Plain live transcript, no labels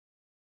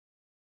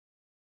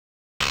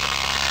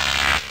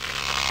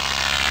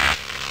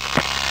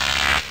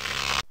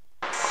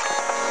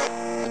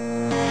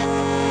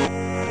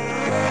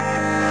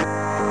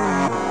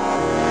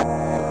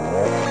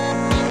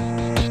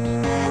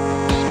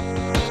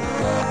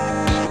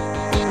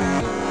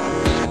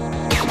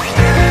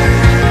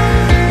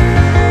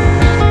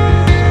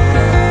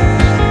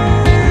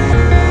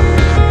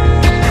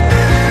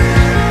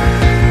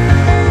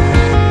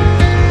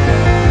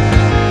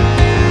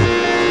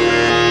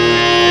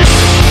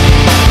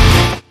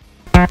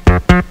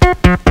When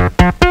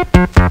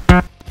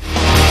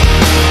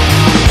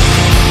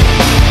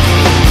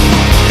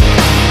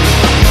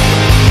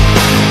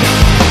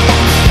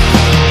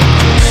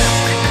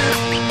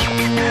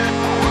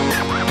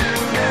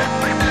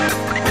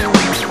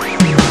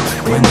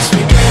this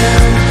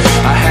began,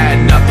 I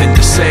had nothing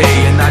to say,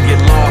 and I'd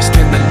get lost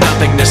in the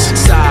nothingness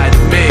inside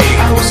of me.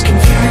 I was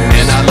confused,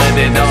 and I let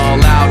it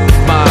all out to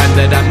find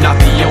that I'm not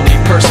the only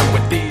person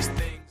with these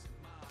things.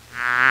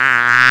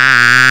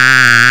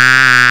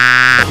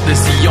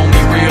 This is the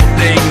only real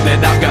thing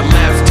that I've got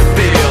left to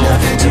feel.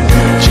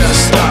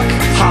 Just stuck,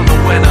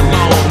 hollow and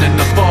alone, and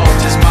the fault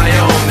is my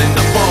own, and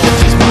the fault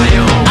is my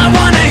own. I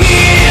wanna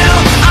heal,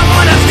 I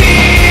wanna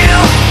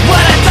feel what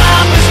I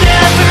thought was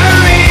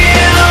never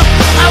real.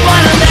 I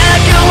wanna let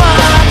go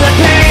of the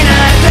pain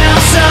I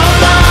felt so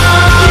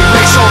long.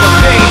 Erase all the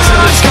pain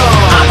till it's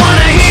gone. I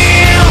wanna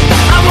heal,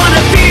 I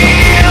wanna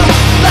feel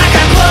like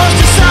I'm close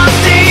to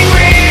something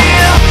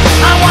real.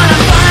 I wanna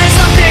find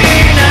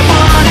something I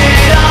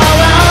wanted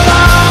all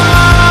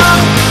along,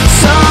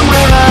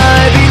 somewhere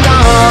I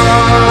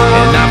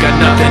belong. And I've got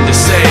nothing to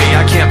say,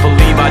 I can't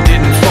believe I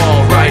didn't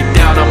fall right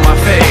down on my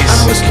face.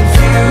 I was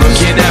confused,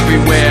 looking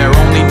everywhere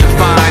only to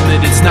find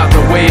that it's not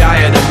the way I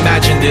had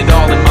imagined it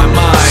all in my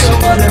mind. So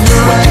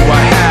what do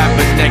I have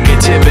but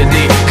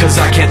negativity? Cause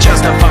I can't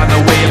justify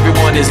the way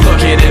everyone is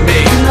looking at me.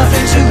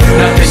 Nothing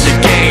to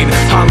gain,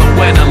 hollow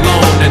and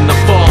alone, and the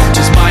fall